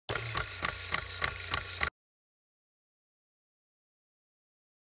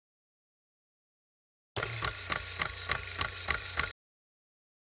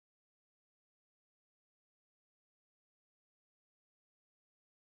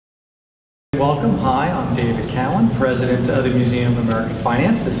welcome. Hi, I'm David Cowan, President of the Museum of American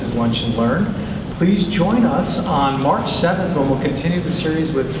Finance. This is Lunch and Learn. Please join us on March 7th when we'll continue the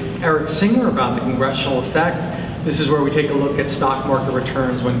series with Eric Singer about the congressional effect. This is where we take a look at stock market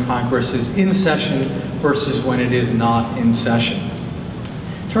returns when Congress is in session versus when it is not in session.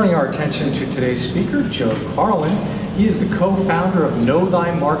 Turning our attention to today's speaker, Joe Carlin. He is the co-founder of Know Thy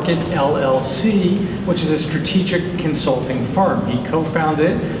Market, LLC, which is a strategic consulting firm. He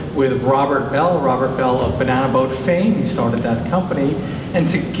co-founded it with Robert Bell of Banana Boat fame. He started that company. And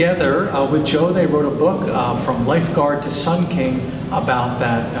together with Joe, they wrote a book, From Lifeguard to Sun King, about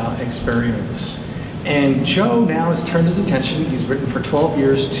that experience. And Joe now has turned his attention, he's written for 12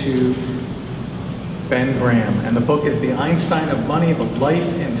 years, to Ben Graham, and the book is The Einstein of Money, The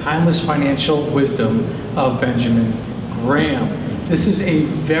Life and Timeless Financial Wisdom of Benjamin Graham. This is a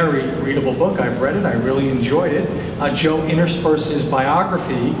very readable book. I've read it, I really enjoyed it. Joe intersperses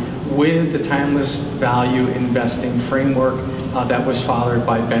biography with the timeless value investing framework that was fathered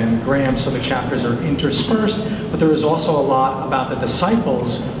by Ben Graham. So the chapters are interspersed, but there is also a lot about the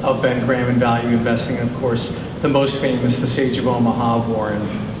disciples of Ben Graham in value investing, and of course, the most famous, the Sage of Omaha,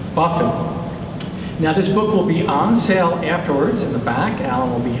 Warren Buffett. Now this book will be on sale afterwards in the back.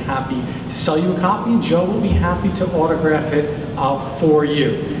 Alan will be happy to sell you a copy, and Joe will be happy to autograph it for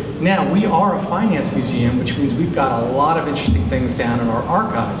you. Now we are a finance museum, which means we've got a lot of interesting things down in our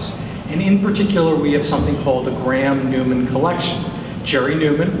archives. And in particular, we have something called the Graham-Newman Collection. Jerry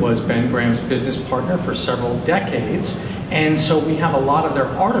Newman was Ben Graham's business partner for several decades, and so we have a lot of their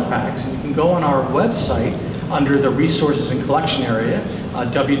artifacts, and you can go on our website under the resources and collection area,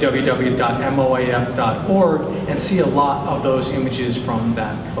 www.moaf.org, and see a lot of those images from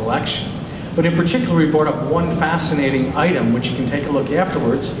that collection. But in particular, we brought up one fascinating item, which you can take a look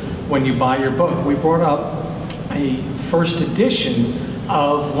afterwards when you buy your book. We brought up a first edition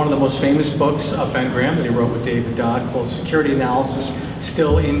of one of the most famous books of Ben Graham that he wrote with David Dodd, called Security Analysis,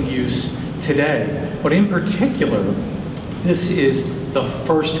 still in use today. But in particular, this is the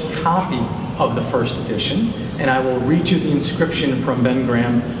first copy of the first edition, and I will read you the inscription from Ben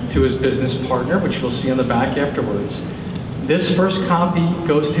Graham to his business partner, which you'll see on the back afterwards. This first copy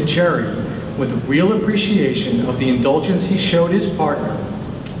goes to Jerry with real appreciation of the indulgence he showed his partner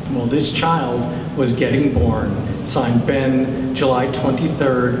while this child was getting born. Signed Ben, July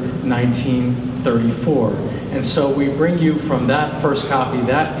 23rd, 1934. And so we bring you from that first copy,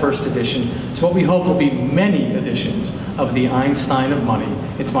 that first edition, to what we hope will be many editions of The Einstein of Money.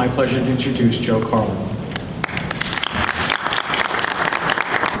 It's my pleasure to introduce Joe Carlin.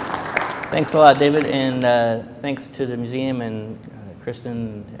 Thanks a lot, David, and thanks to the museum and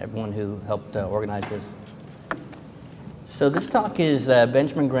Kristen, everyone who helped organize this. So this talk is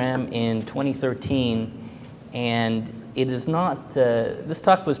Benjamin Graham in 2013, and it is not, this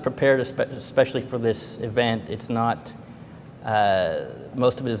talk was prepared especially for this event. It's not,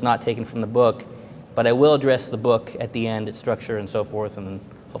 most of it is not taken from the book, but I will address the book at the end, its structure and so forth, and then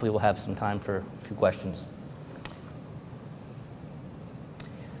hopefully we'll have some time for a few questions.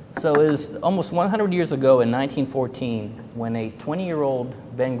 So it was almost 100 years ago in 1914 when a 20-year-old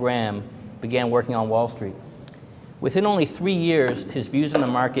Ben Graham began working on Wall Street. Within only 3 years, his views on the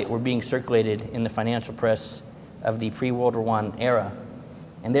market were being circulated in the financial press of the pre-World War I era.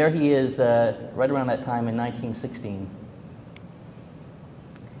 And there he is right around that time in 1916.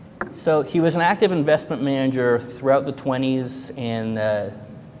 So he was an active investment manager throughout the 20s and,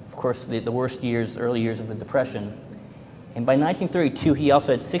 of course, the worst years, early years of the Depression. And by 1932, he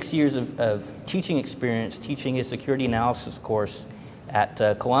also had 6 years of teaching experience, teaching his security analysis course at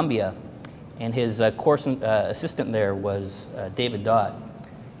Columbia. And his course assistant there was David Dodd.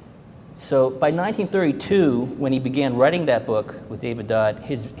 So by 1932, when he began writing that book with David Dodd,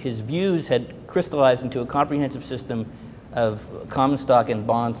 his views had crystallized into a comprehensive system of common stock and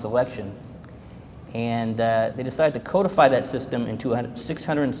bond selection. And they decided to codify that system into a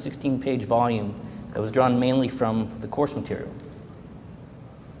 616-page volume that was drawn mainly from the course material.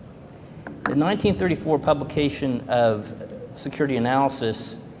 The 1934 publication of Security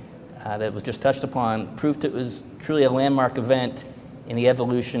Analysis that was just touched upon proved it was truly a landmark event in the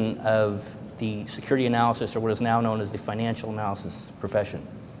evolution of the security analysis, or what is now known as the financial analysis profession.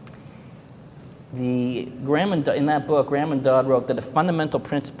 In that book, Graham and Dodd wrote that a fundamental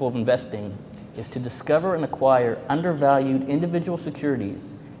principle of investing is to discover and acquire undervalued individual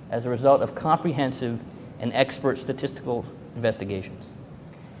securities as a result of comprehensive and expert statistical investigations.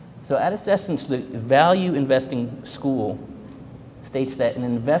 So at its essence, the value investing school states that an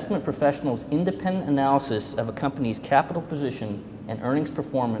investment professional's independent analysis of a company's capital position and earnings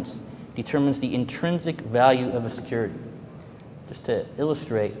performance determines the intrinsic value of a security. Just to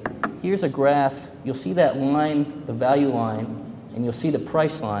illustrate, here's a graph. You'll see that line, the value line, and you'll see the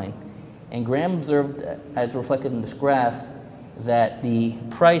price line. And Graham observed, as reflected in this graph, that the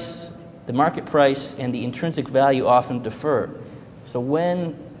market price and the intrinsic value often differ. So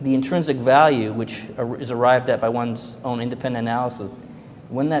when the intrinsic value, which is arrived at by one's own independent analysis,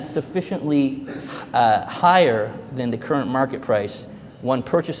 when that's sufficiently higher than the current market price, one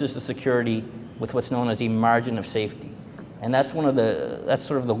purchases the security with what's known as a margin of safety. And that's that's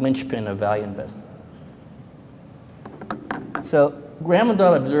sort of the linchpin of value investing. So Graham and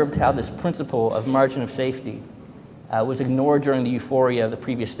Dodd observed how this principle of margin of safety was ignored during the euphoria of the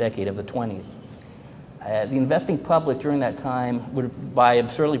previous decade, of the 20s. The investing public during that time would buy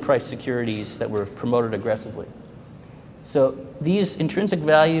absurdly priced securities that were promoted aggressively. So these intrinsic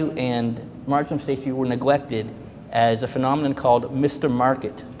value and margin of safety were neglected as a phenomenon called Mr.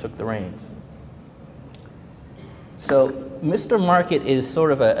 Market took the reins. So Mr. Market is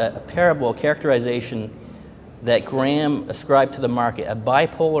sort of a parable, a characterization that Graham ascribed to the market, a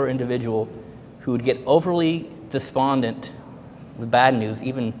bipolar individual who would get overly despondent with bad news,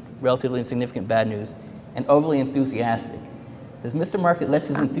 even relatively insignificant bad news, and overly enthusiastic. Because Mr. Market lets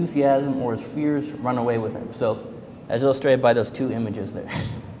his enthusiasm or his fears run away with him. So, as illustrated by those two images there.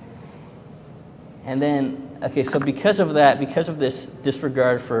 And then, okay, so because of that, because of this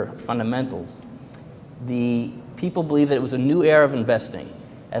disregard for fundamentals, the people believed that it was a new era of investing.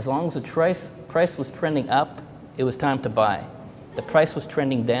 As long as the price was trending up, it was time to buy. The price was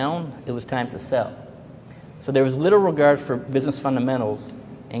trending down, it was time to sell. So there was little regard for business fundamentals,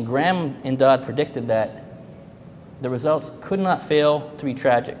 and Graham and Dodd predicted that the results could not fail to be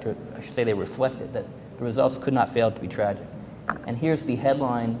tragic, or I should say they reflected that the results could not fail to be tragic. And here's the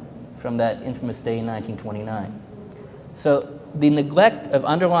headline from that infamous day in 1929. So the neglect of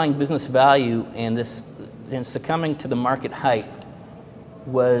underlying business value and succumbing to the market hype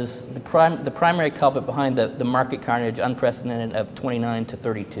was the primary culprit behind the market carnage unprecedented of 29 to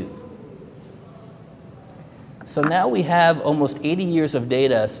 32. So now we have almost 80 years of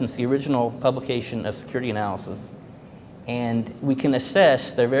data since the original publication of security analysis, and we can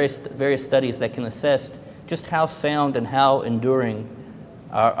assess, there are various studies that can assess just how sound and how enduring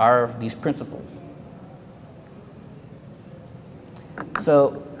are these principles.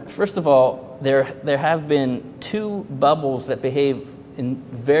 So first of all, there have been two bubbles that behave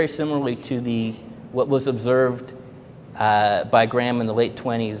very similarly to what was observed by Graham in the late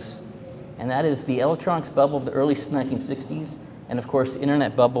 20s, and that is the electronics bubble of the early 1960s and, of course, the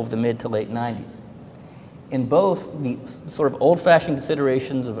internet bubble of the mid to late 90s. In both, the sort of old-fashioned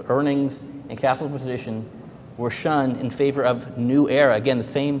considerations of earnings and capital position were shunned in favor of new era. Again, the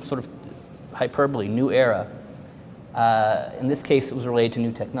same sort of hyperbole, new era. In this case, it was related to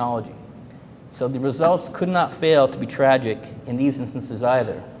new technology. So the results could not fail to be tragic in these instances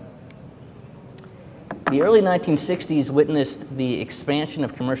either. The early 1960s witnessed the expansion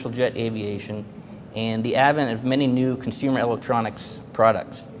of commercial jet aviation and the advent of many new consumer electronics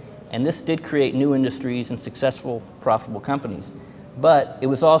products. And this did create new industries and successful, profitable companies. But it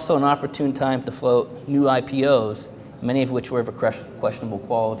was also an opportune time to float new IPOs, many of which were of a questionable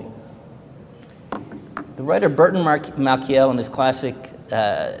quality. The writer Burton Malkiel, in his classic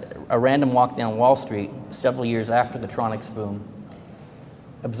A Random Walk Down Wall Street, several years after the Tronics boom,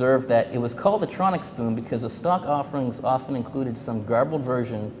 observed that it was called the Tronics boom because the stock offerings often included some garbled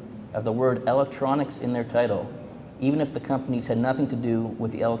version of the word electronics in their title, even if the companies had nothing to do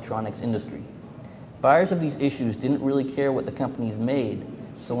with the electronics industry. Buyers of these issues didn't really care what the companies made,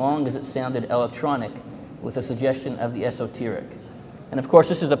 so long as it sounded electronic with a suggestion of the esoteric. And of course,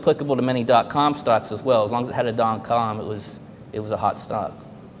 this is applicable to many .com stocks as well. As long as it had a .com, it was a hot stock.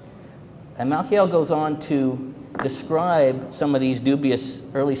 And Malkiel goes on to describe some of these dubious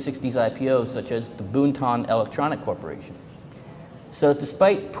early 60s IPOs, such as the Boonton Electronic Corporation. So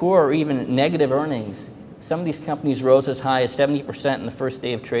despite poor or even negative earnings, some of these companies rose as high as 70% in the first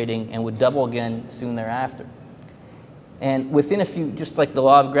day of trading and would double again soon thereafter. And within a few, just like the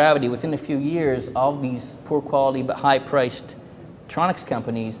law of gravity, within a few years, all of these poor quality but high-priced electronics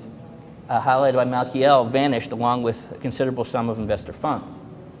companies, highlighted by Malkiel, vanished along with a considerable sum of investor funds.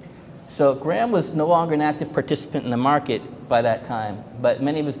 So Graham was no longer an active participant in the market by that time, but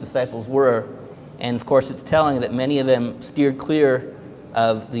many of his disciples were. And of course, it's telling that many of them steered clear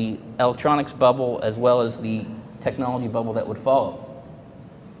of the electronics bubble as well as the technology bubble that would follow.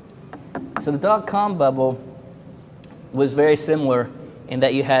 So the dot-com bubble was very similar in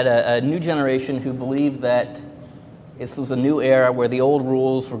that you had a new generation who believed that this was a new era where the old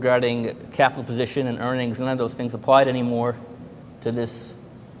rules regarding capital position and earnings, none of those things applied anymore to this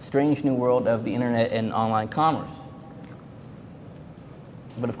strange new world of the internet and online commerce.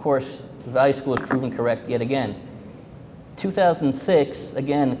 But of course, the value school has proven correct yet again. 2006,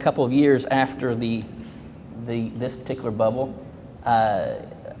 again, a couple of years after this particular bubble,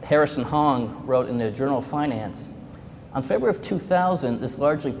 Harrison Hong wrote in the Journal of Finance, on February of 2000, this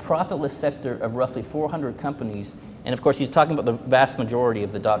largely profitless sector of roughly 400 companies, and of course he's talking about the vast majority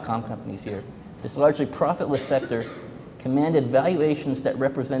of the dot-com companies here, this largely profitless sector commanded valuations that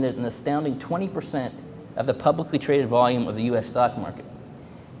represented an astounding 20% of the publicly traded volume of the US stock market.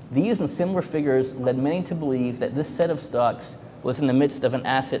 These and similar figures led many to believe that this set of stocks was in the midst of an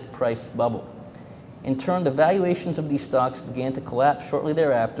asset price bubble. In turn, the valuations of these stocks began to collapse shortly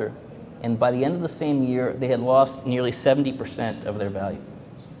thereafter, and by the end of the same year, they had lost nearly 70% of their value.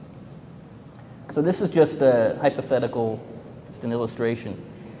 So this is just a hypothetical, just an illustration.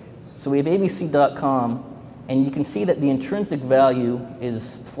 So we have ABC.com, and you can see that the intrinsic value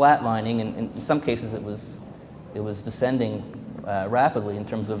is flatlining, and in some cases it was descending rapidly in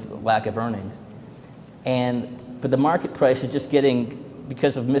terms of lack of earnings. But the market price is just getting,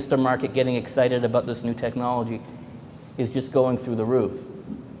 because of Mr. Market getting excited about this new technology, is just going through the roof.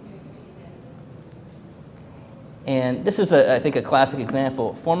 And this is, I think, a classic example.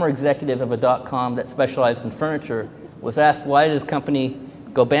 A former executive of a dot-com that specialized in furniture was asked, why did his company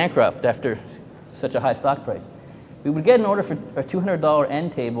go bankrupt after such a high stock price? We would get an order for a $200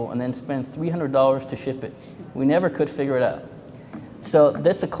 end table and then spend $300 to ship it. We never could figure it out. So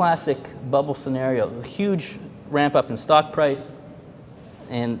this is a classic bubble scenario. A huge ramp up in stock price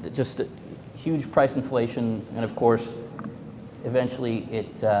and just a huge price inflation, and of course, eventually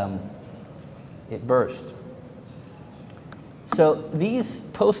it burst. So these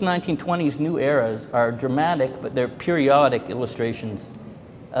post-1920s new eras are dramatic, but they're periodic illustrations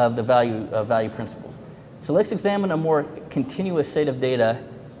of the value principles. So let's examine a more continuous set of data,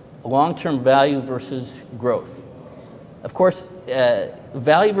 long-term value versus growth. Of course,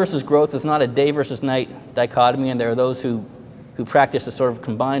 value versus growth is not a day versus night dichotomy, and there are those who practice a sort of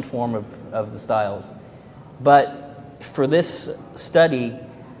combined form of the styles. But for this study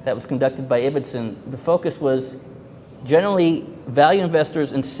that was conducted by Ibbotson, the focus was generally value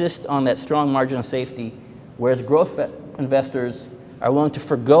investors insist on that strong margin of safety, whereas growth investors are willing to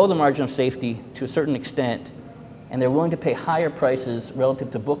forgo the margin of safety to a certain extent, and they're willing to pay higher prices relative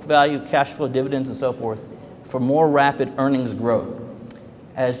to book value, cash flow, dividends, and so forth for more rapid earnings growth.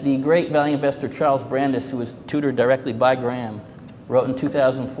 As the great value investor Charles Brandis, who was tutored directly by Graham, wrote in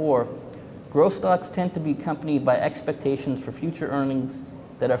 2004, growth stocks tend to be accompanied by expectations for future earnings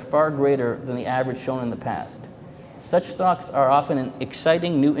that are far greater than the average shown in the past. Such stocks are often in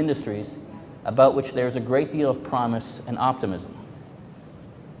exciting new industries about which there is a great deal of promise and optimism.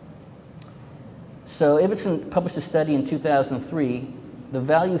 So Ibbotson published a study in 2003. The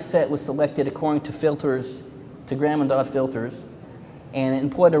value set was selected according to filters, to Graham and Dodd filters, and it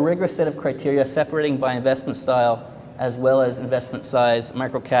employed a rigorous set of criteria separating by investment style as well as investment size,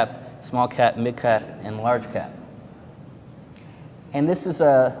 micro cap, small cap, mid cap, and large cap. And this is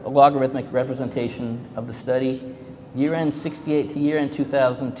a logarithmic representation of the study. Year-end 68 to year-end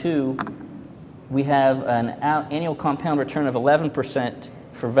 2002, we have an annual compound return of 11%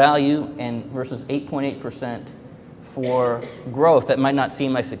 for value and versus 8.8% for growth. That might not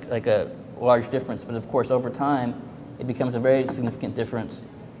seem like a large difference, but of course over time it becomes a very significant difference.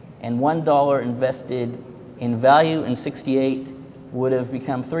 And $1 invested in value in 68 would have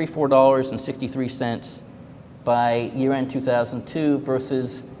become $34.63 by year-end 2002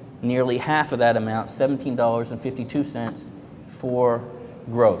 versus nearly half of that amount, $17.52 for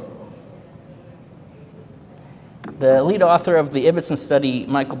growth. The lead author of the Ibbotson study,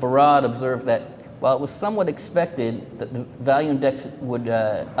 Michael Barad, observed that while it was somewhat expected that the value index would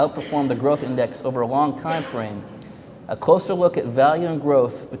outperform the growth index over a long time frame, a closer look at value and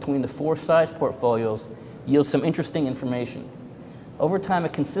growth between the four size portfolios yields some interesting information. Over time, a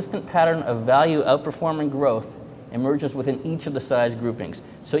consistent pattern of value outperforming growth emerges within each of the size groupings.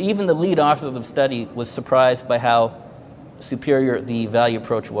 So even the lead author of the study was surprised by how superior the value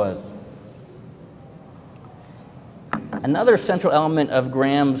approach was. Another central element of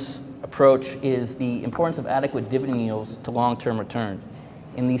Graham's approach is the importance of adequate dividend yields to long-term returns.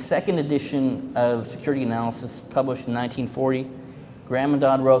 In the second edition of Security Analysis, published in 1940, Graham and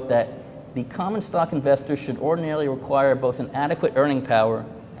Dodd wrote that the common stock investor should ordinarily require both an adequate earning power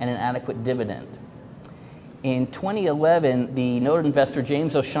and an adequate dividend. In 2011, the noted investor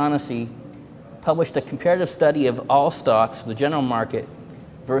James O'Shaughnessy published a comparative study of all stocks, the general market,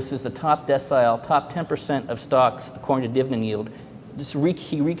 versus the top decile, top 10% of stocks according to dividend yield. He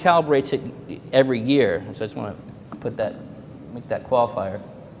recalibrates it every year, so I just want to put that, make that qualifier.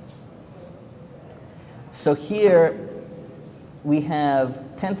 So here, we have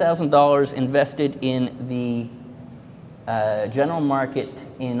 $10,000 invested in the general market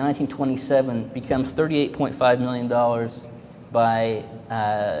in 1927 becomes $38.5 million by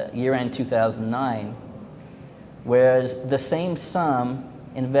year-end 2009, whereas the same sum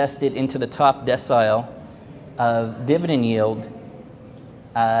invested into the top decile of dividend yield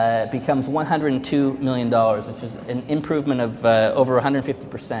becomes $102 million, which is an improvement of over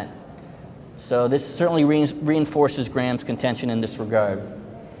 150%. So this certainly reinforces Graham's contention in this regard.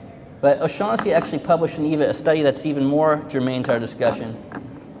 But O'Shaughnessy actually published in EVA a study that's even more germane to our discussion,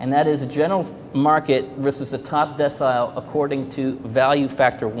 and that is the general market versus the top decile according to value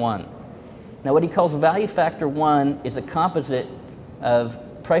factor 1. Now what he calls value factor 1 is a composite of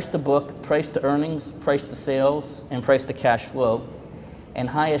price to book, price to earnings, price to sales, and price to cash flow, and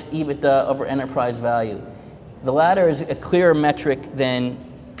highest EBITDA over enterprise value. The latter is a clearer metric than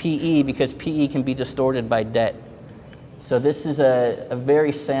PE because PE can be distorted by debt. So this is a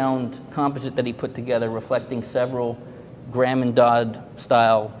very sound composite that he put together reflecting several Graham and Dodd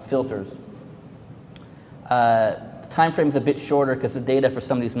style filters. The time frame is a bit shorter because the data for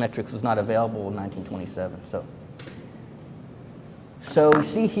some of these metrics was not available in 1927. So we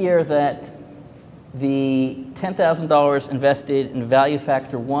see here that the $10,000 invested in value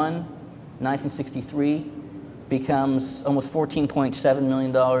factor 1, 1963, becomes almost $14.7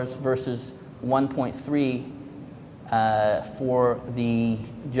 million versus 1.3 for the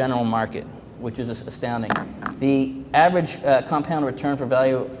general market, which is astounding. The average compound return for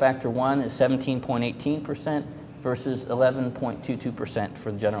value factor 1 is 17.18% versus 11.22%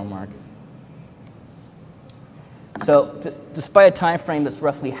 for the general market. So despite a time frame that's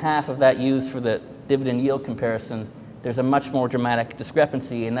roughly half of that used for the dividend yield comparison, there's a much more dramatic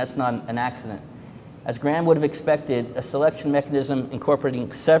discrepancy, and that's not an accident. As Graham would have expected, a selection mechanism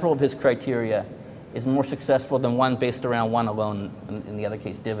incorporating several of his criteria is more successful than one based around one alone, in the other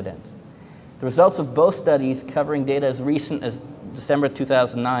case, dividends. The results of both studies, covering data as recent as December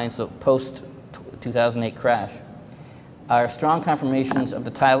 2009, so post-2008 crash, are strong confirmations of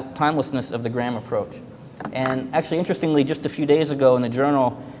the timelessness of the Graham approach. And actually, interestingly, just a few days ago in the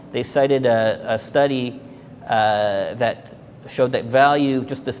journal, they cited a study that showed that value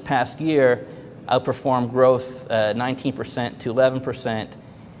just this past year outperformed growth 19% to 11%.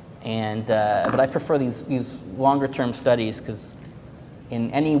 But I prefer these longer-term studies because in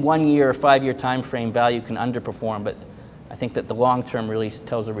any 1 year or 5 year time frame, value can underperform. But I think that the long term really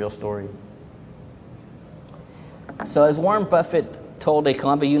tells a real story. So as Warren Buffett told a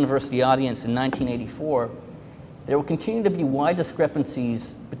Columbia University audience in 1984, there will continue to be wide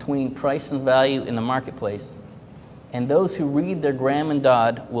discrepancies between price and value in the marketplace, and those who read their Graham and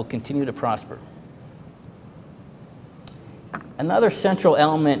Dodd will continue to prosper. Another central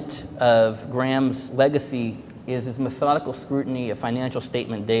element of Graham's legacy is his methodical scrutiny of financial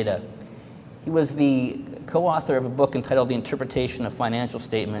statement data. He was the co-author of a book entitled The Interpretation of Financial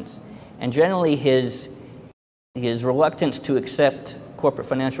Statements, and generally his reluctance to accept corporate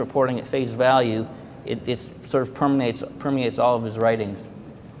financial reporting at face value, it sort of permeates all of his writings.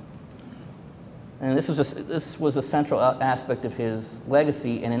 And this was a central aspect of his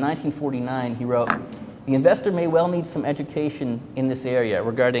legacy, and in 1949 he wrote, "The investor may well need some education in this area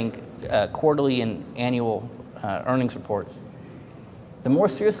regarding quarterly and annual earnings reports. The more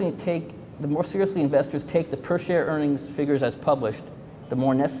seriously investors take the per-share earnings figures as published, the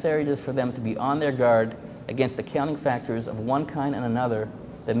more necessary it is for them to be on their guard against accounting factors of one kind and another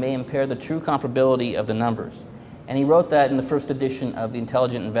that may impair the true comparability of the numbers." And he wrote that in the first edition of The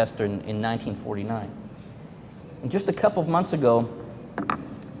Intelligent Investor in 1949. And just a couple of months ago,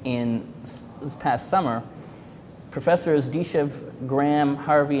 in this past summer, Professors Dishev, Graham,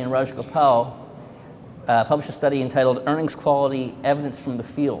 Harvey, and Rajgopal published a study entitled Earnings Quality Evidence from the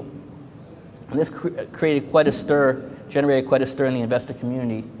Field. And this generated quite a stir in the investor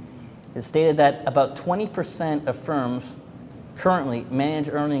community. It stated that about 20% of firms currently manage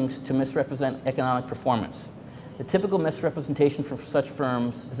earnings to misrepresent economic performance. The typical misrepresentation for such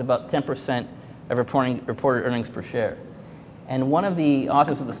firms is about 10% of reported earnings per share. And one of the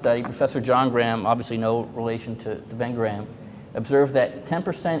authors of the study, Professor John Graham, obviously no relation to Ben Graham, observed that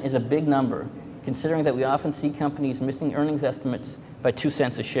 10% is a big number, considering that we often see companies missing earnings estimates by 2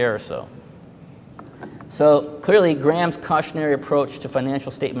 cents a share or so. So clearly, Graham's cautionary approach to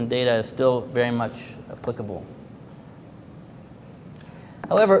financial statement data is still very much applicable.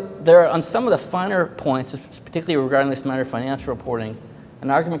 However, there are, on some of the finer points, particularly regarding this matter of financial reporting, an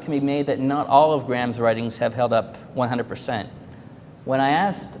argument can be made that not all of Graham's writings have held up 100%. When I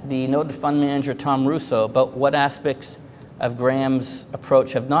asked the noted fund manager Tom Russo about what aspects of Graham's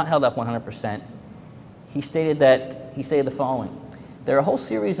approach have not held up 100%, he stated that he stated the following: there are a whole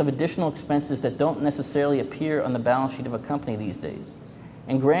series of additional expenses that don't necessarily appear on the balance sheet of a company these days.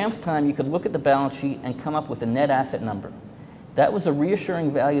 In Graham's time, you could look at the balance sheet and come up with a net asset number. That was a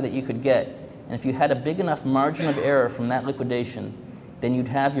reassuring value that you could get, and if you had a big enough margin of error from that liquidation, then you'd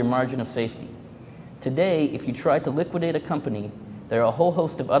have your margin of safety. Today, if you try to liquidate a company, there are a whole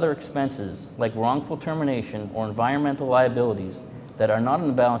host of other expenses, like wrongful termination or environmental liabilities, that are not on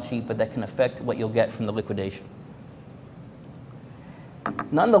the balance sheet but that can affect what you'll get from the liquidation.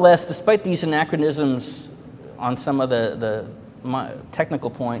 Nonetheless, despite these anachronisms on some of the technical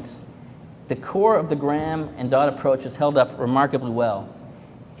points, the core of the Graham and Dodd approach has held up remarkably well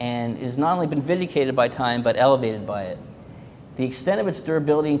and has not only been vindicated by time but elevated by it. The extent of its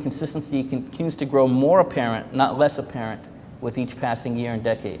durability and consistency continues to grow more apparent, not less apparent, with each passing year and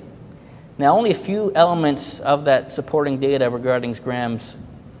decade. Now, only a few elements of that supporting data regarding Graham's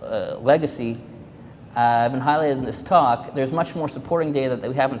legacy have been highlighted in this talk. There's much more supporting data that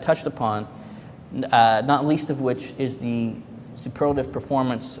we haven't touched upon, not least of which is the superlative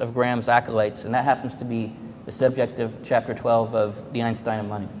performance of Graham's acolytes, and that happens to be the subject of Chapter 12 of The Einstein of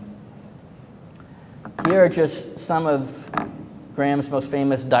Money. Here are just some of Graham's most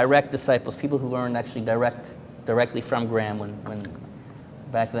famous direct disciples, people who learned actually directly from Graham when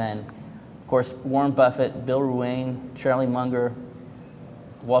back then. Of course, Warren Buffett, Bill Ruane, Charlie Munger,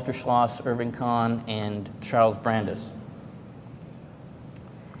 Walter Schloss, Irving Kahn, and Charles Brandis.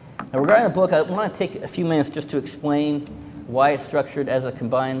 Now, regarding the book, I want to take a few minutes just to explain why it's structured as a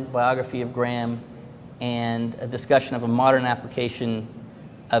combined biography of Graham and a discussion of a modern application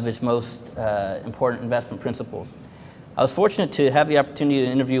of his most important investment principles. I was fortunate to have the opportunity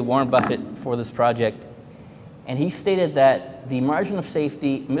to interview Warren Buffett for this project, and he stated that the margin of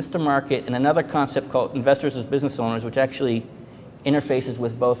safety, Mr. Market, and another concept called investors as business owners, which actually interfaces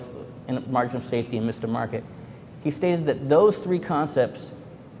with both margin of safety and Mr. Market. He stated that those three concepts,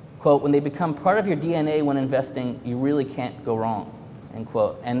 quote, when they become part of your DNA when investing, you really can't go wrong, end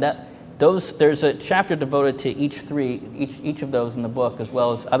quote. And there's a chapter devoted to each of those in the book, as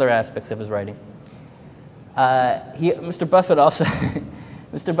well as other aspects of his writing. Mr. Buffett also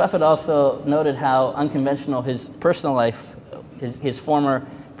Mr. Buffett also noted how unconventional his personal life, his former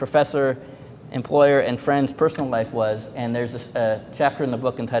professor, employer, and friend's personal life was, and there's a chapter in the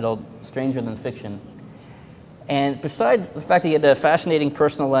book entitled Stranger Than Fiction. And besides the fact that he had a fascinating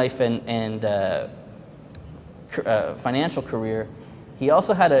personal life and financial career, he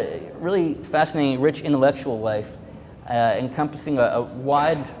also had a really fascinating, rich intellectual life, encompassing a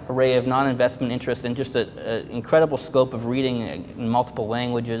wide array of non-investment interests and just an incredible scope of reading in multiple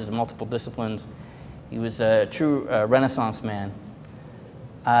languages, multiple disciplines. He was a true Renaissance man.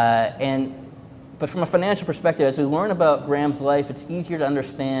 But from a financial perspective, as we learn about Graham's life, it's easier to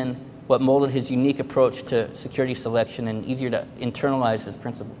understand what molded his unique approach to security selection and easier to internalize his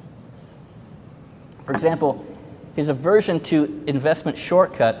principles. For example, his aversion to investment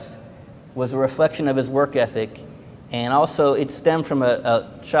shortcuts was a reflection of his work ethic, and also it stemmed from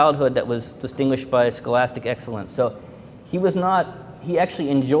a childhood that was distinguished by scholastic excellence. So he actually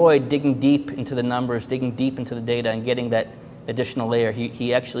enjoyed digging deep into the numbers, digging deep into the data, and getting that additional layer.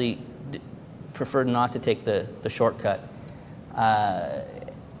 He actually preferred not to take the shortcut.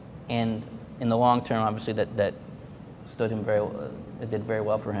 And in the long term, obviously, that stood him it did very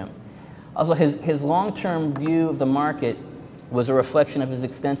well for him. Also, his long-term view of the market was a reflection of his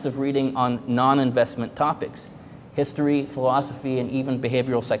extensive reading on non-investment topics: history, philosophy, and even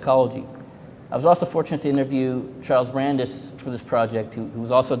behavioral psychology. I was also fortunate to interview Charles Brandis for this project, who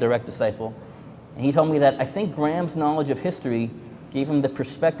was also a direct disciple. And he told me that I think Graham's knowledge of history gave him the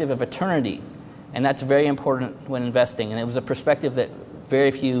perspective of eternity, and that's very important when investing. And it was a perspective that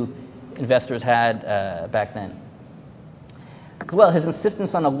very few investors had back then. As well, his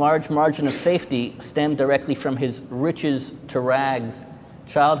insistence on a large margin of safety stemmed directly from his riches to rags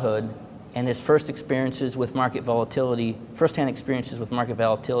childhood and his first experiences with market volatility, firsthand experiences with market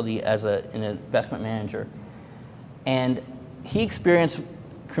volatility as an investment manager. And he experienced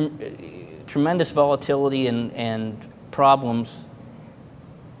tremendous volatility and problems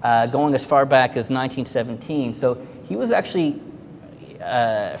going as far back as 1917. So he was actually,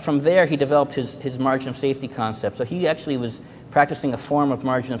 from there he developed his margin of safety concept. So he actually was practicing a form of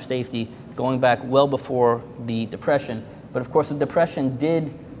margin of safety going back well before the Depression. But of course the Depression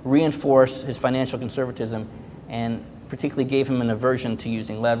did reinforce his financial conservatism and particularly gave him an aversion to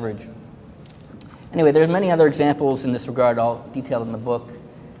using leverage. Anyway, there are many other examples in this regard, all detailed in the book.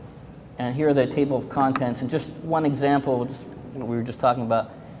 And here are the table of contents. And just one example, just what we were just talking about.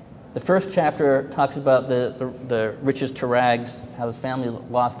 The first chapter talks about the riches to rags, how his family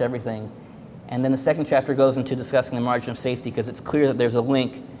lost everything. And then the second chapter goes into discussing the margin of safety, because it's clear that there's a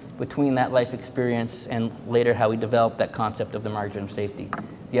link between that life experience and later how we develop that concept of the margin of safety.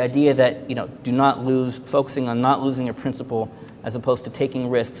 The idea that, do not lose, focusing on not losing your principal as opposed to taking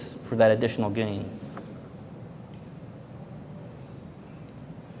risks for that additional gain.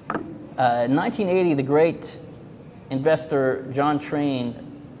 In 1980, the great investor John Train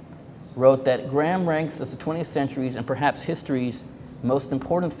wrote that Graham ranks as the 20th century's and perhaps history's most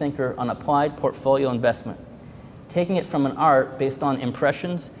important thinker on applied portfolio investment, taking it from an art based on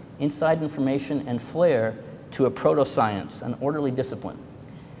impressions, inside information, and flair to a proto-science, an orderly discipline.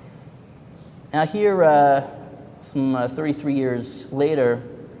 Now here, some 33 years later,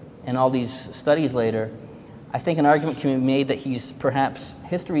 and all these studies later, I think an argument can be made that he's perhaps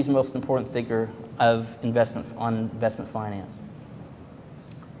history's most important thinker of investment finance.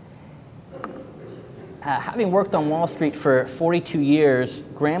 Having worked on Wall Street for 42 years,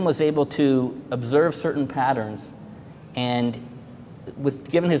 Graham was able to observe certain patterns, and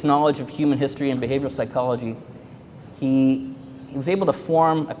given his knowledge of human history and behavioral psychology, he was able to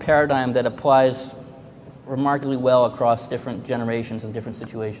form a paradigm that applies remarkably well across different generations and different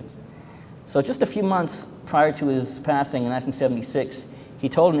situations. So just a few months prior to his passing in 1976, he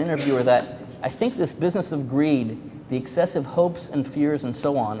told an interviewer that, "I think this business of greed, the excessive hopes and fears and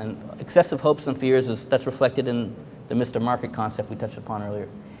so on," and excessive hopes and fears, that's reflected in the Mr. Market concept we touched upon earlier,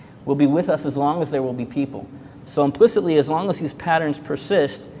 "will be with us as long as there will be people." So implicitly, as long as these patterns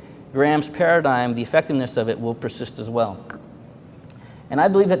persist, Graham's paradigm, the effectiveness of it, will persist as well. And I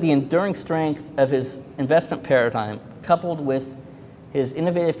believe that the enduring strength of his investment paradigm, coupled with his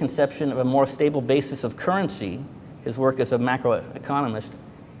innovative conception of a more stable basis of currency, his work as a macroeconomist,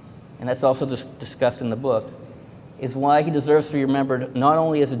 and that's also discussed in the book, is why he deserves to be remembered not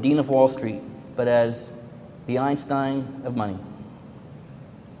only as a Dean of Wall Street, but as the Einstein of money.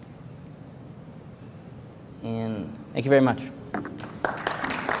 And thank you very much.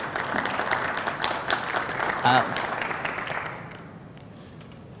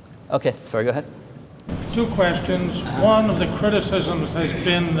 Okay, sorry, go ahead. Two questions. One of the criticisms has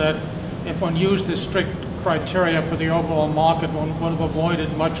been that if one used the strict criteria for the overall market, one would have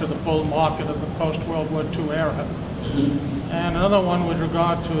avoided much of the bull market of the post-World War II era. Mm-hmm. And another one with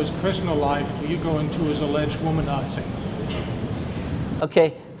regard to his personal life, do you go into his alleged womanizing?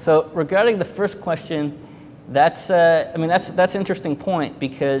 Okay, so regarding the first question, that's an interesting point,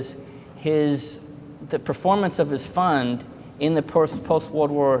 because the performance of his fund in the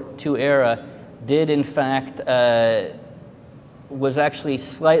post-World War II era did in fact, was actually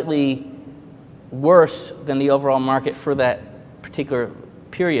slightly worse than the overall market for that particular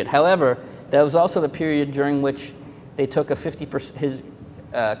period. However, that was also the period during which they took a 50%, his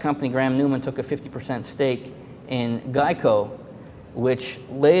company, Graham Newman, took a 50% stake in Geico, which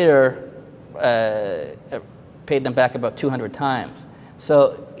later paid them back about 200 times.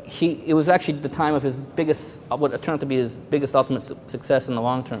 So it was actually the time of his biggest, what turned out to be his biggest ultimate success in the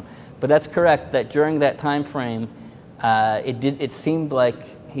long term. But that's correct, that during that time frame, it seemed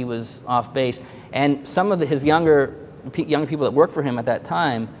like he was off base. And some of his young people that worked for him at that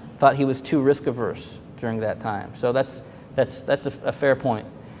time thought he was too risk averse during that time. So that's a fair point.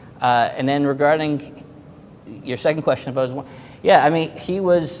 And then regarding your second question about his, yeah, I mean, he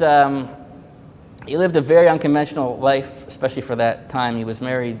lived a very unconventional life, especially for that time. He was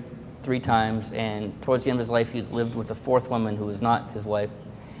married 3 times, and towards the end of his life, he lived with a 4th woman who was not his wife.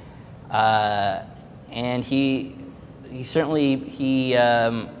 And he certainly,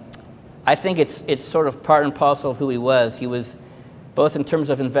 I think it's sort of part and parcel of who he was. He was, both in terms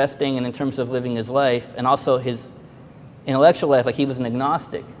of investing and in terms of living his life, and also his intellectual life, like he was an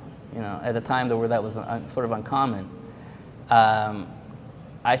agnostic, at a time where that was sort of uncommon.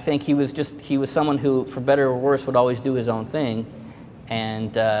 I think he was someone who, for better or worse, would always do his own thing,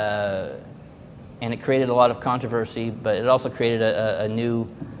 and it created a lot of controversy, but it also created a new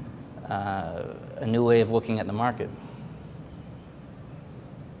way of looking at the market.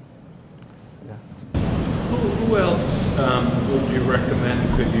 Who else would you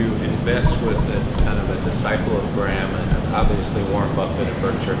recommend could you invest with that's kind of a disciple of Graham? And obviously Warren Buffett and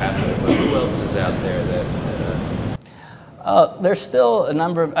Berkshire Hathaway, but who else is out there that... There's still a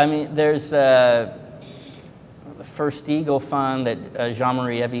number of, there's the First Eagle Fund that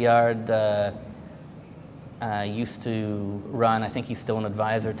Jean-Marie Evillard used to run. I think he's still an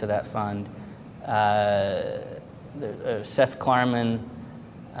advisor to that fund. Seth Klarman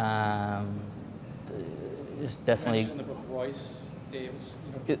is definitely... You mentioned in the book Royce Davis,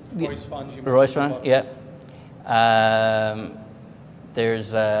 Royce funds. Royce Fund, yeah.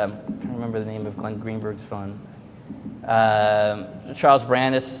 There's, I can't remember the name of Glenn Greenberg's fund. Charles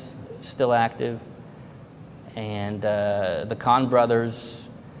Brandis still active. And the Kahn brothers,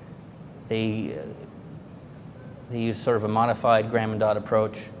 they use sort of a modified Graham and Dodd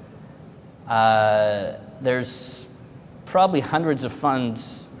approach. There's probably hundreds of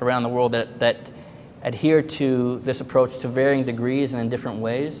funds around the world that adhere to this approach to varying degrees and in different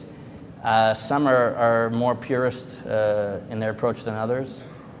ways. Some are more purist in their approach than others.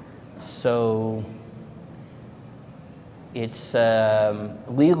 So it's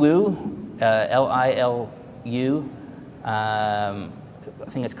Lilu, L-I-L-U. I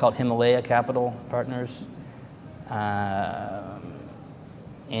think it's called Himalaya Capital Partners.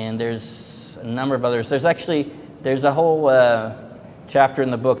 And there's a number of others. There's a whole chapter in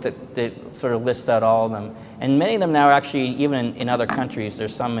the book that sort of lists out all of them. And many of them now are actually even in other countries.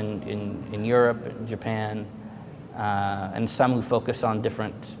 There's some in Europe and Japan, and some who focus on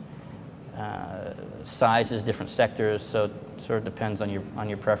different sizes, different sectors, so it sort of depends on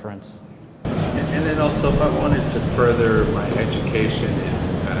your preference. And then also, if I wanted to further my education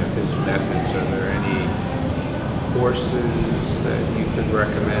in kind of his methods, are there any courses that you could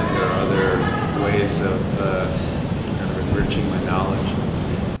recommend or other ways of kind of enriching my knowledge?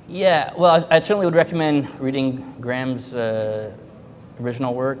 Yeah, well, I certainly would recommend reading Graham's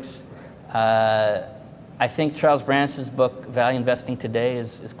original works. I think Charles Branson's book, Value Investing Today,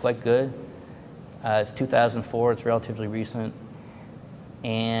 is quite good. It's 2004, it's relatively recent.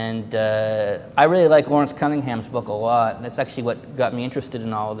 And I really like Lawrence Cunningham's book a lot, and that's actually what got me interested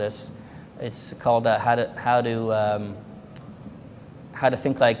in all of this. It's called How to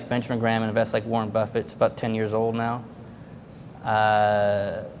Think Like Benjamin Graham and Invest Like Warren Buffett. It's about 10 years old now.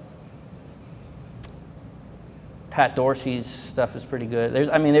 Pat Dorsey's stuff is pretty good.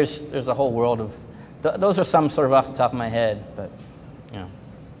 There's a whole world of, those are some sort of off the top of my head, but you know.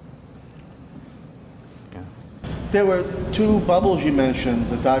 Yeah. There were two bubbles you mentioned,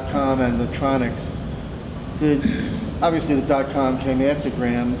 the dot-com and the Tronics. Obviously the dot-com came after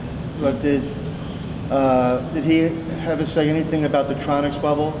Graham, but did he ever say anything about the Tronics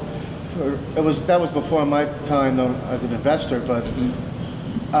bubble? That was before my time as an investor, but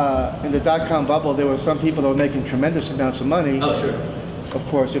in the dot-com bubble, there were some people that were making tremendous amounts of money. Oh, sure. Of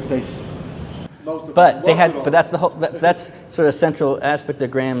course, if they. But that's the whole. That's sort of central aspect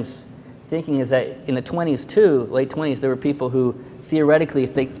of Graham's thinking, is that in the 20s too, late 20s, there were people who theoretically,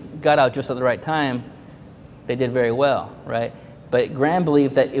 if they got out just at the right time, they did very well, right? But Graham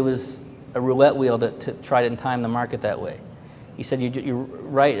believed that it was a roulette wheel to try to time the market that way. He said you're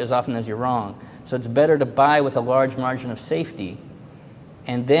right as often as you're wrong. So it's better to buy with a large margin of safety,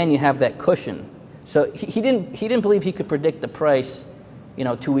 and then you have that cushion. So he didn't believe he could predict the price,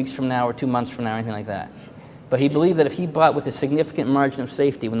 2 weeks from now or 2 months from now or anything like that. But he believed that if he bought with a significant margin of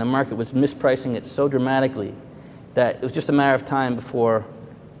safety when the market was mispricing it so dramatically that it was just a matter of time before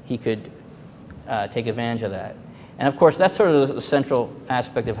he could take advantage of that. And of course, that's sort of the central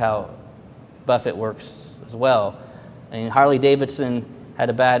aspect of how Buffett works as well. I mean, Harley-Davidson had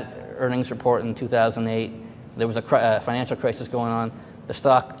a bad earnings report in 2008. There was a financial crisis going on. The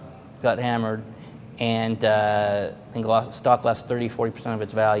stock got hammered, and I think stock lost 30–40% of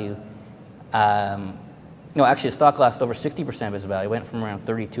its value. No, actually, the stock lost over 60% of its value. It went from around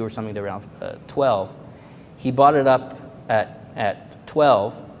 32 or something to around 12. He bought it up at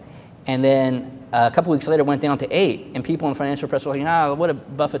 12, and then a couple weeks later went down to 8, and people in the financial press were like, what if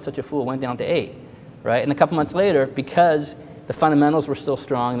Buffett's such a fool, went down to 8, right? And a couple months later, because the fundamentals were still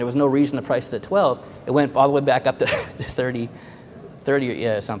strong, and there was no reason to price it at 12, it went all the way back up to 30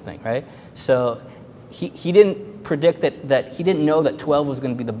 or something, right? So he didn't predict that he didn't know that 12 was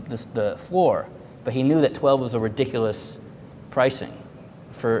going to be the floor, but he knew that 12 was a ridiculous pricing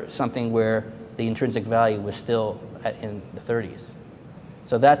for something where the intrinsic value was still in the 30s.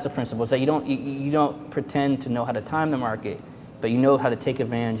 So that's the principle, is that you don't pretend to know how to time the market, but you know how to take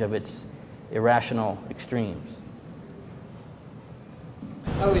advantage of its irrational extremes.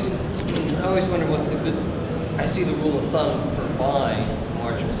 I always wonder what's the good. I see the rule of thumb for buying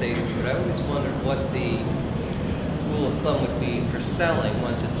margin of safety, but I always wondered what the rule of thumb would be for selling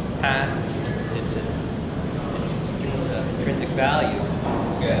once it's past its intrinsic value.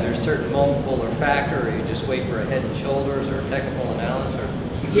 Is there a certain multiple or factor, or you just wait for a Head and Shoulders or a technical analysis? Or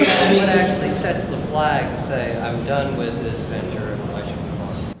what actually sets the flag to say, I'm done with this venture and I should move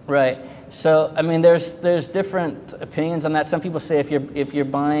on? Right. So, I mean, there's different opinions on that. Some people say if you're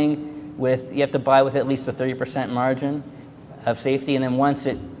buying with, you have to buy with at least a 30% margin of safety, and then once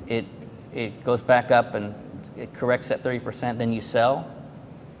it goes back up and it corrects at 30%, then you sell,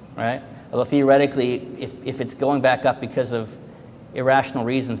 right? Although theoretically, if it's going back up because of irrational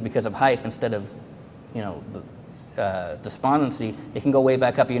reasons, because of hype, instead of, despondency, it can go way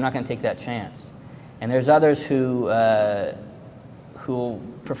back up. You're not going to take that chance. And there's others who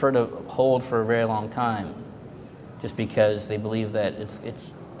prefer to hold for a very long time, just because they believe that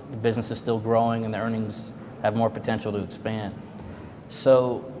the business is still growing and the earnings have more potential to expand.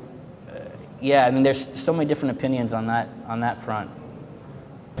 So, yeah, I mean, there's so many different opinions on that front.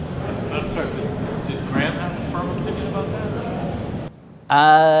 I'm sorry, did Graham have a firm opinion about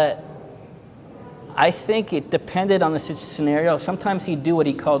that? I think it depended on the scenario. Sometimes he'd do what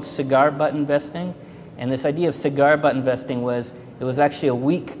he called cigar butt investing. And this idea of cigar butt investing was, it was actually a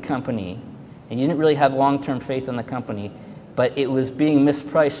weak company, and you didn't really have long-term faith in the company, but it was being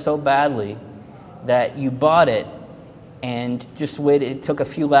mispriced so badly that you bought it and just waited. It took a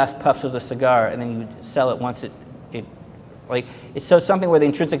few last puffs of the cigar, and then you would sell it once it's so something where the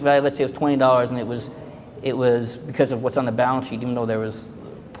intrinsic value, let's say, was $20, and it was because of what's on the balance sheet, even though there was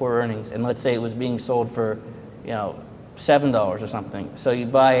poor earnings, and let's say it was being sold for, $7 or something. So you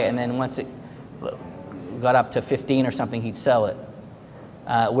buy it, and then once it got up to 15 or something, he'd sell it.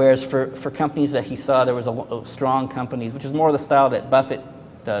 Whereas for companies that he saw, there was a strong companies, which is more the style that Buffett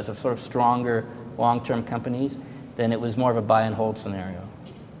does, of sort of stronger long-term companies, then it was more of a buy and hold scenario.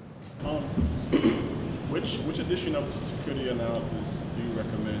 Which edition of the security analysis do you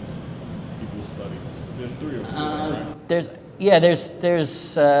recommend people study? There's 3 or 4, right?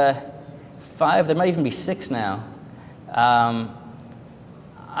 There's 5. There might even be 6 now.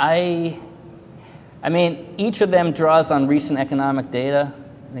 I mean, each of them draws on recent economic data,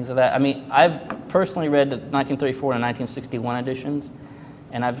 things like that. I mean, I've personally read the 1934 and 1961 editions,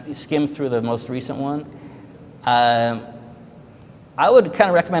 and I've skimmed through the most recent one. I would kind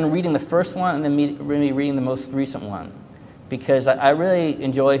of recommend reading the first one and then really reading the most recent one, because I really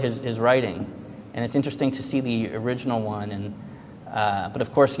enjoy his writing, and it's interesting to see the original one. And but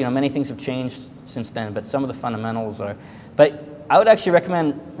of course, many things have changed since then, but some of the fundamentals are. But I would actually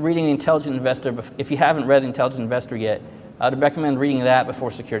recommend reading The Intelligent Investor. If you haven't read The Intelligent Investor yet, I would recommend reading that before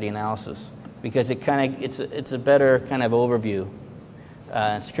Security Analysis, because it's a better kind of overview.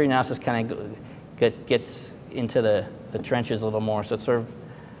 Security Analysis kind of gets into the trenches a little more. So it's sort of,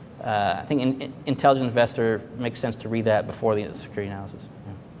 I think Intelligent Investor makes sense to read that before the Security Analysis.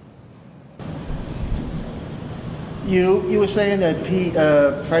 Yeah. You were saying that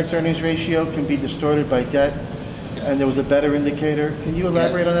price-earnings ratio can be distorted by debt, and there was a better indicator. Can you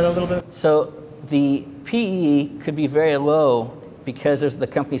elaborate on that a little bit? So the PE could be very low because the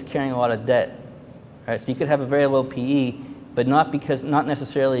company's carrying a lot of debt. Right? So you could have a very low PE, but not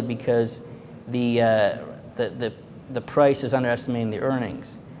necessarily because the price is underestimating the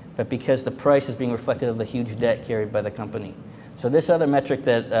earnings, but because the price is being reflected of the huge debt carried by the company. So this other metric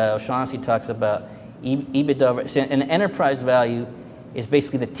that O'Shaughnessy talks about, EBITDA, an enterprise value is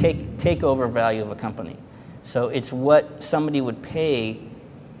basically the takeover value of a company. So it's what somebody would pay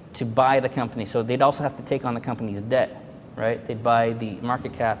to buy the company. So they'd also have to take on the company's debt, right? They'd buy the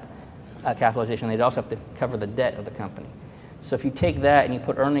market capitalization. They'd also have to cover the debt of the company. So if you take that and you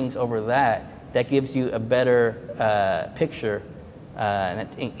put earnings over that, that gives you a better picture, and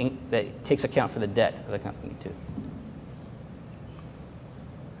that takes account for the debt of the company too.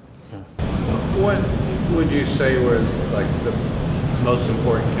 What would you say were like the most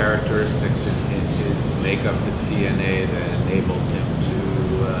important characteristics in his makeup, his DNA, that enabled him to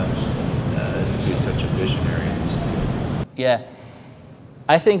be such a visionary in this field? Yeah,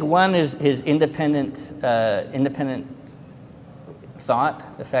 I think one is his independent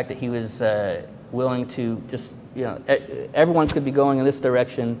thought. The fact that he was willing to just, everyone could be going in this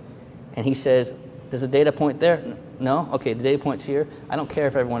direction, and he says, "Does the data point there? No? Okay, the data point's here. I don't care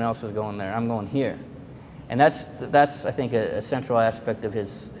if everyone else is going there. I'm going here." And that's I think, a central aspect of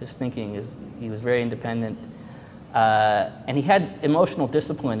his thinking. Is he was very independent, and he had emotional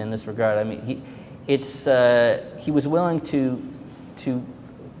discipline in this regard. I mean, he was willing to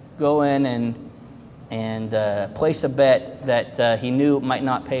go in and place a bet that he knew might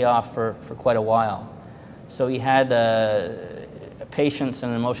not pay off for quite a while. So he had patience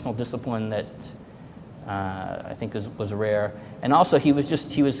and emotional discipline that I think was rare. And also he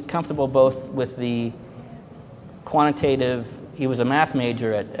was comfortable both with the quantitative. He was a math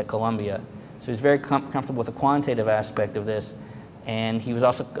major at Columbia, so he was very comfortable with the quantitative aspect of this, and he was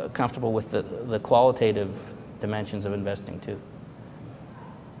also comfortable with the qualitative dimensions of investing too.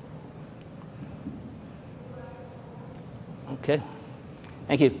 Okay,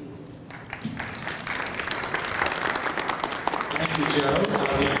 thank you. Thank you, Joe.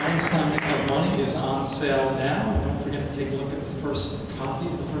 The Einstein Nickel Money is on sale now. Don't forget to take a look at the first copy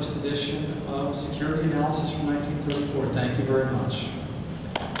of the first edition of Security Analysis from 1934. Thank you very much.